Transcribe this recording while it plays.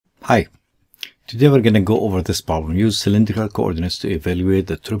Hi, today we're going to go over this problem. Use cylindrical coordinates to evaluate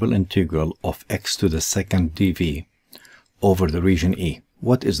the triple integral of x to the second dv over the region E.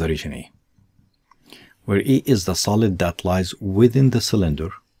 What is the region E? Where E is the solid that lies within the cylinder,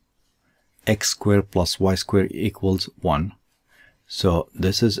 x squared plus y squared equals 1. So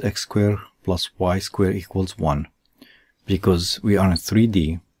this is x squared plus y squared equals 1. Because we are in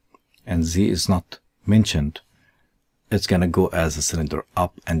 3D and z is not mentioned, it's going to go as a cylinder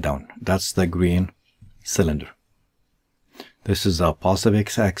up and down. That's the green cylinder. This is the positive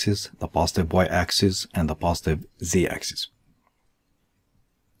x-axis, the positive y-axis, and the positive z-axis.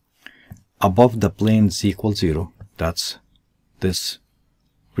 Above the plane z equals 0, that's this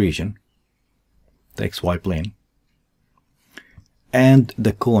region, the xy plane, and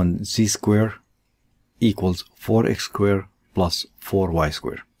the cone z squared equals 4x squared plus 4y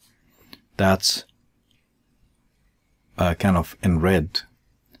squared. That's kind of in red,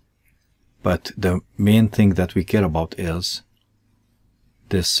 but the main thing that we care about is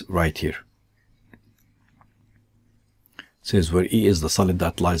this right here. It says where E is the solid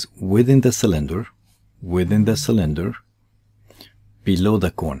that lies within the cylinder, below the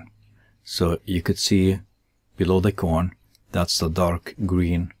cone. So you could see below the cone, that's the dark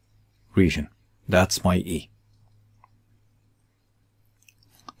green region. That's my E.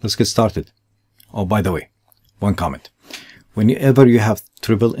 Let's get started. Oh, by the way, one comment. Whenever you have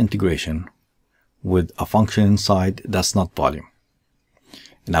triple integration with a function inside, that's not volume.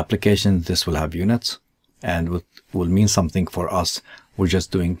 In applications, this will have units and will mean something for us. We're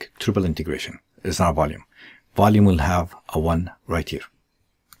just doing triple integration. It's not volume. Volume will have a 1 right here.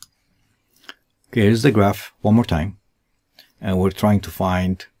 Okay, here's the graph one more time. And we're trying to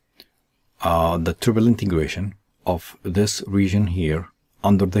find the triple integration of this region here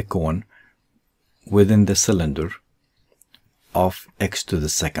under the cone within the cylinder of x to the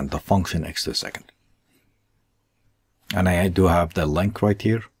second, the function x to the second. And I do have the link right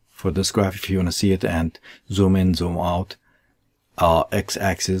here for this graph if you want to see it and zoom in, zoom out,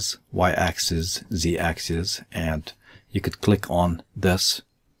 x-axis, y-axis, z-axis, and you could click on this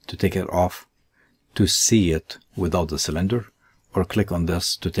to take it off to see it without the cylinder, or click on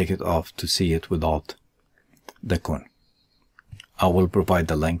this to take it off to see it without the cone. I will provide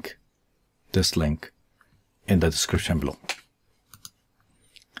the link, this link, in the description below.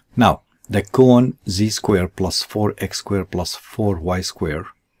 Now, the cone z squared plus 4x squared plus 4y squared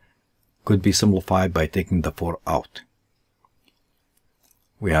could be simplified by taking the 4 out.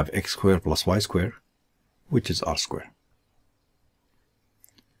 We have x squared plus y squared, which is r squared.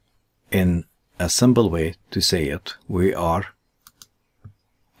 In a simple way to say it, we are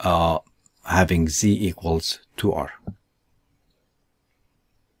having z equals 2r.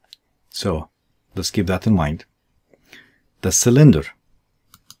 So let's keep that in mind. The cylinder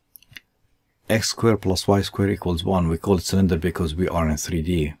x squared plus y squared equals 1. We call it cylinder because we are in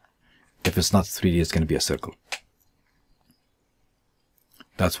 3D. If it's not 3D, it's going to be a circle.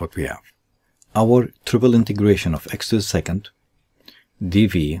 That's what we have. Our triple integration of x to the second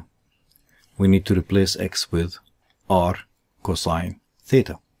dv, we need to replace x with r cosine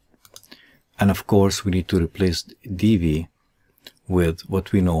theta. And of course, we need to replace dv with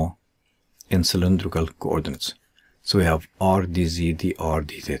what we know in cylindrical coordinates. So we have r dz dr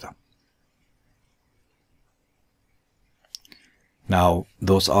d theta. Now,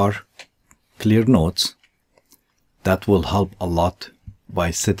 those are clear notes that will help a lot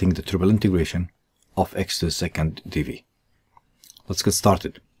by setting the triple integration of x to the second dv. Let's get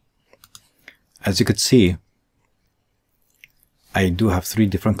started. As you could see, I do have 3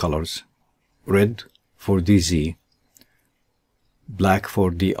 different colors. Red for dz, black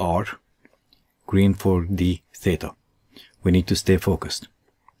for dr, green for d theta. We need to stay focused.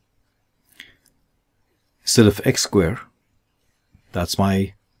 Instead of x squared, that's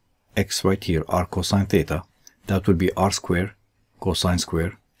my x right here, r cosine theta. That would be r squared cosine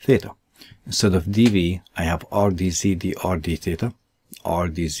squared theta. Instead of dv, I have r dz dr d theta, r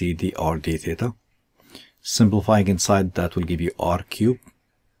dz dr d theta. Simplifying inside, that will give you r cubed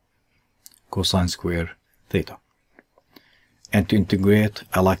cosine squared theta. And to integrate,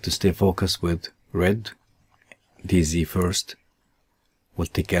 I like to stay focused with red, dz first. We'll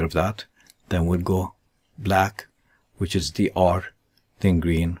take care of that. Then we'll go black, which is dr, then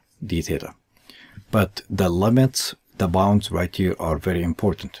green, d theta. But the limits, the bounds right here are very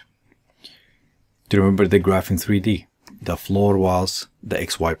important. To remember the graph in 3D, the floor was the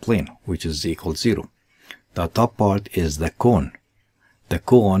xy plane, which is z equals 0. The top part is the cone. The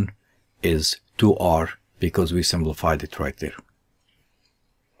cone is 2r because we simplified it right there.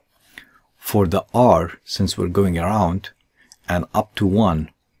 For the r, since we're going around and up to 1,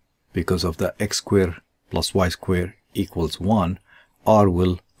 because of the x squared plus y squared equals 1, r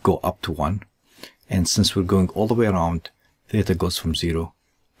will go up to 1. And since we're going all the way around, theta goes from 0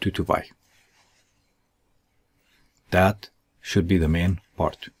 to 2pi. That should be the main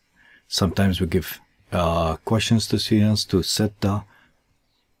part. Sometimes we give questions to students to set the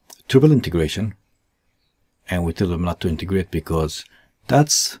triple integration, and we tell them not to integrate because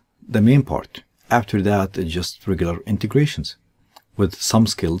that's the main part. After that, it's just regular integrations with some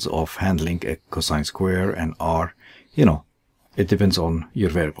skills of handling a cosine square and r. You know, it depends on your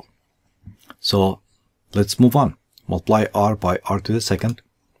variable. So let's move on. Multiply r by r to the second.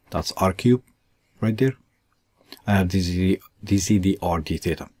 That's r cubed right there. I have dz dr d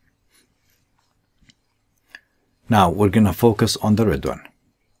theta. Now we're going to focus on the red one.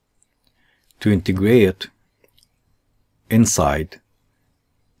 To integrate inside,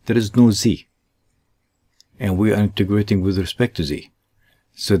 there is no z. And we are integrating with respect to z.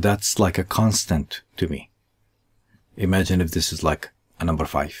 So that's like a constant to me. Imagine if this is like a number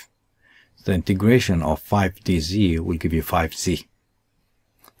 5. The integration of 5 dz will give you 5z.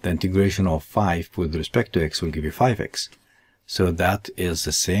 The integration of 5 with respect to x will give you 5x. So that is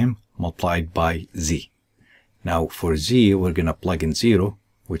the same multiplied by z. Now for z, we're going to plug in 0,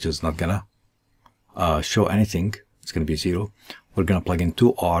 which is not going to show anything. It's going to be 0. We're going to plug in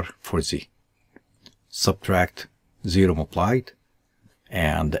 2r for z. Subtract 0 multiplied,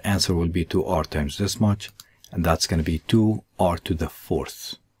 and the answer will be 2r times this much, and that's going to be 2r to the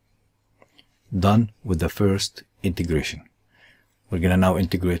 4th. Done with the first integration. We're going to now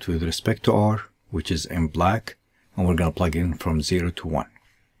integrate with respect to r, which is in black, and we're going to plug in from 0 to 1.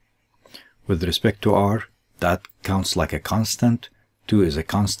 With respect to r, that counts like a constant. 2 is a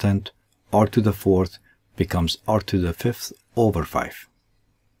constant. R to the 4th becomes r to the 5th over 5.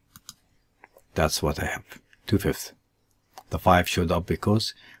 That's what I have, 2/5. The 5 showed up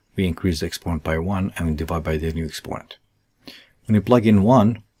because we increased the exponent by 1 and we divide by the new exponent. When you plug in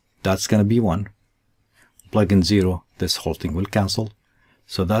 1, that's going to be 1. Plug in 0, this whole thing will cancel.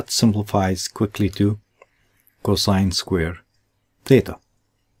 So that simplifies quickly to cosine square theta.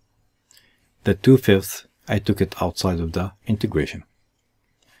 The 2/5, I took it outside of the integration.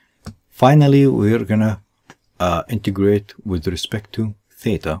 Finally, we're going to integrate with respect to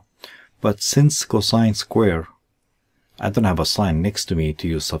theta. But since cosine square, I don't have a sign next to me to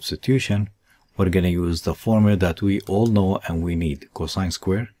use substitution, we're going to use the formula that we all know and we need. Cosine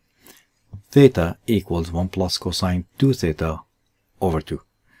square theta equals 1 plus cosine 2 theta over 2.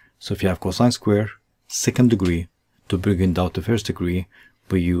 So if you have cosine square, second degree, to bring it down to first degree,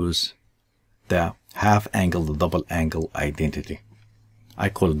 we use the half angle, the double angle identity. I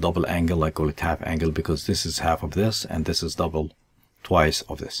call it double angle, I call it half angle because this is half of this and this is double twice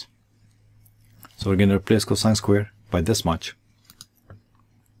of this. So we're going to replace cosine square by this much.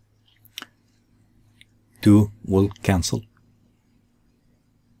 2 will cancel.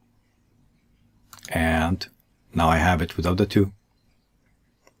 And now I have it without the 2.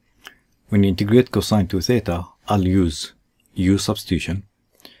 When you integrate cosine 2 theta, I'll use u substitution.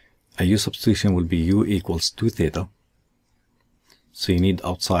 A u substitution will be u equals 2 theta. So you need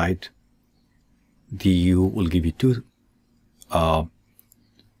outside du will give you 2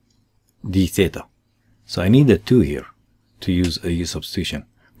 d theta. So I need a 2 here to use a u substitution,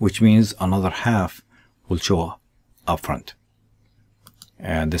 which means another half will show up front.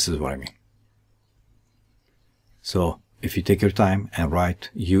 And this is what I mean. So if you take your time and write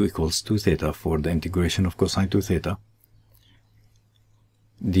u equals 2 theta for the integration of cosine 2 theta,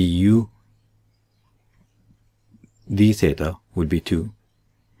 du d theta would be 2.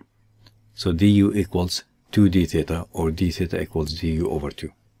 So du equals 2 d theta, or d theta equals du over 2.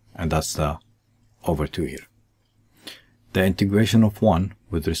 And that's the over 2 here. The integration of 1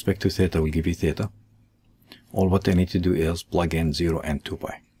 with respect to theta will give you theta. All what I need to do is plug in 0 and 2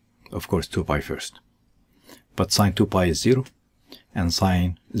 pi. Of course 2 pi first. But sine 2 pi is 0 and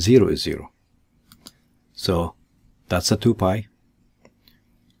sine 0 is 0. So that's a 2 pi.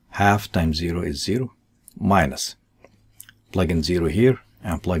 Half times 0 is 0 minus. Plug in 0 here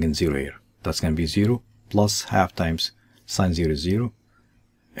and plug in 0 here. That's going to be 0 plus half times sine 0 is 0.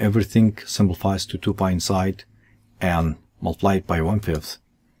 Everything simplifies to 2 pi inside and multiply it by 1/5,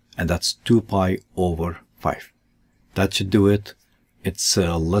 and that's 2 pi over 5. That should do it. It's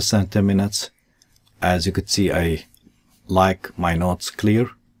less than 10 minutes. As you could see, I like my notes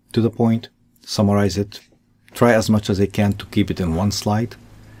clear, to the point, summarize it, try as much as I can to keep it in one slide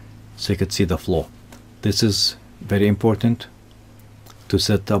so you could see the flow. This is very important to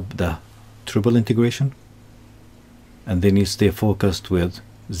set up the triple integration, and then you stay focused with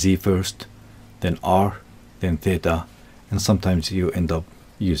z first, then r, then theta, and sometimes you end up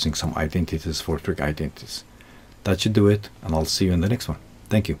using some identities for trig identities. That should do it, and I'll see you in the next one.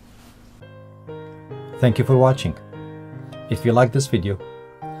 Thank you. Thank you for watching. If you like this video,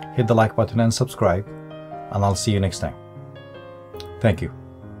 hit the like button and subscribe, and I'll see you next time. Thank you.